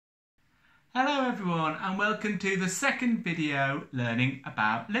Hello everyone and welcome to the second video learning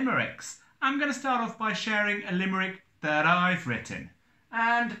about limericks. I'm going to start off by sharing a limerick that I've written,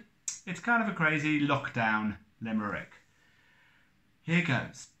 and it's kind of a crazy lockdown limerick. Here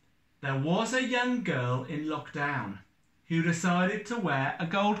goes. There was a young girl in lockdown who decided to wear a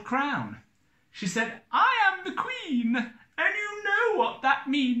gold crown. She said, "I am the queen, and you know what that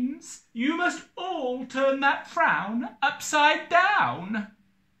means. You must all turn that frown upside down."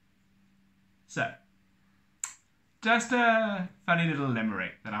 So, just a funny little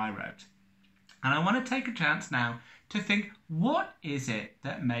limerick that I wrote. And I want to take a chance now to think, what is it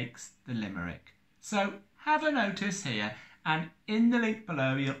that makes the limerick? So, have a notice here, and in the link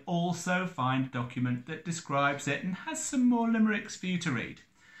below you'll also find a document that describes it and has some more limericks for you to read.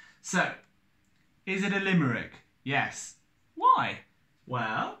 So, is it a limerick? Yes. Why?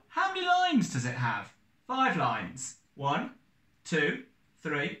 Well, how many lines does it have? 5 lines. 1, 2,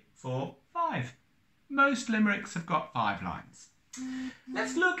 3, 4, 5. Most limericks have got 5 lines.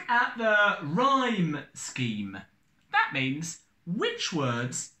 Let's look at the rhyme scheme. That means which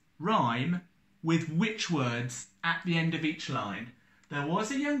words rhyme with which words at the end of each line. There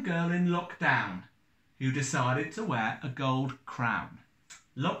was a young girl in lockdown who decided to wear a gold crown.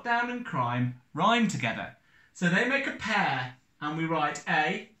 Lockdown and crime rhyme together. So they make a pair and we write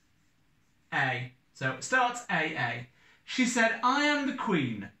A. So it starts A. She said, "I am the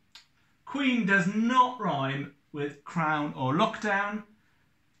queen." Queen does not rhyme with crown or lockdown,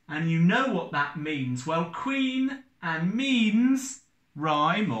 and you know what that means. Well, queen and means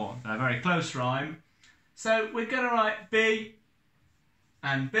rhyme, or a very close rhyme. So we're going to write B,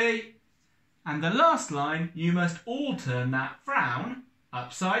 and the last line, you must all turn that frown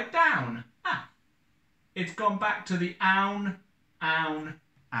upside down. It's gone back to the own.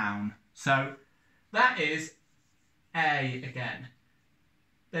 So that is A again.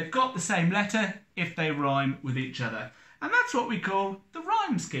 They've got the same letter if they rhyme with each other. And that's what we call the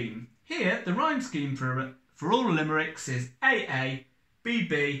rhyme scheme. Here, the rhyme scheme for all limericks is AA,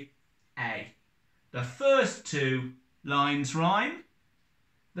 BB, A. The first 2 lines rhyme.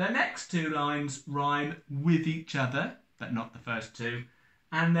 The next 2 lines rhyme with each other, but not the first 2.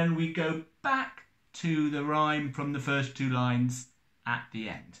 And then we go back to the rhyme from the first 2 lines at the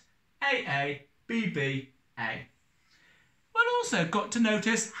end. AA, BB, A. We've also got to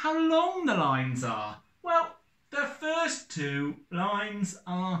notice how long the lines are. Well, the first 2 lines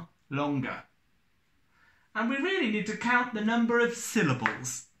are longer. And we really need to count the number of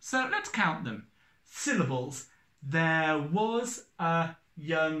syllables. So let's count them. Syllables. There was a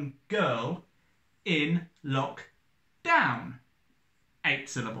young girl in lockdown. 8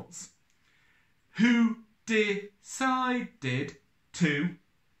 syllables. Who decided to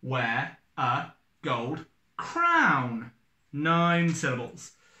wear a gold crown. 9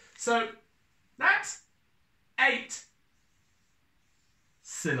 syllables. So that's 8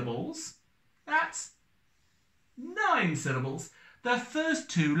 syllables. That's 9 syllables. The first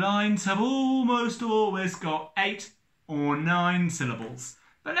 2 lines have almost always got 8 or 9 syllables.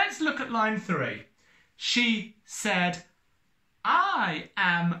 But let's look at line 3. She said, "I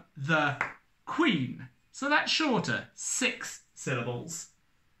am the queen." So that's shorter, 6 syllables.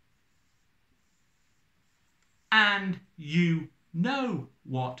 And you know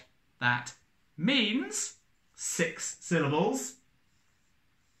what that means. 6 syllables.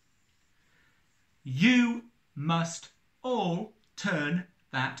 You must all turn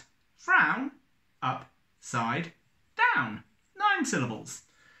that frown upside down. 9 syllables.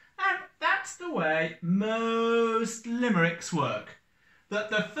 And that's the way most limericks work.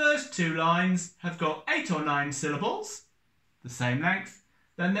 That the first 2 lines have got 8 or 9 syllables, the same length.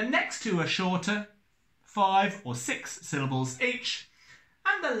 Then the next 2 are shorter, 5 or 6 syllables each,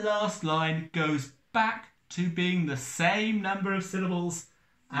 and the last line goes back to being the same number of syllables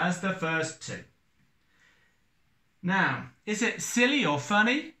as the first 2. Now, is it silly or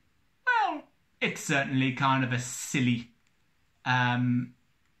funny? Well, it's certainly kind of a silly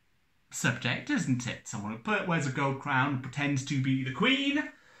subject, isn't it? Someone who wears a gold crown pretends to be the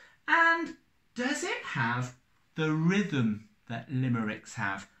queen. And does it have the rhythm that limericks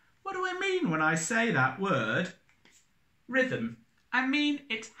have? What do I mean when I say that word? Rhythm. I mean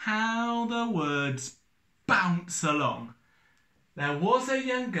it's how the words bounce along. There was a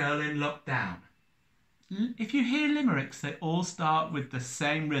young girl in lockdown. If you hear limericks, they all start with the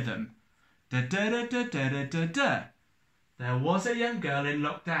same rhythm. Da da da da da da da da. There was a young girl in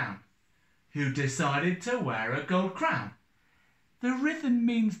lockdown who decided to wear a gold crown. The rhythm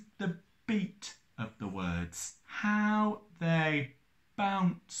means the beat of the words, how they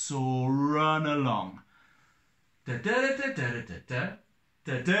bounce or run along. Da da da da da da da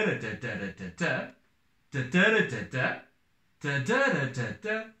da da da da da da da da da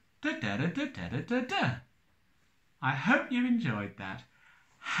da da da da da. I hope you enjoyed that.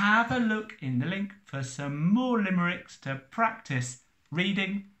 Have a look in the link for some more limericks to practice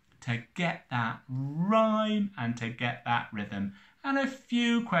reading, to get that rhyme and to get that rhythm, and a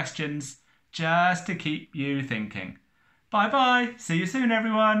few questions just to keep you thinking. Bye bye. See you soon,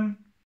 everyone.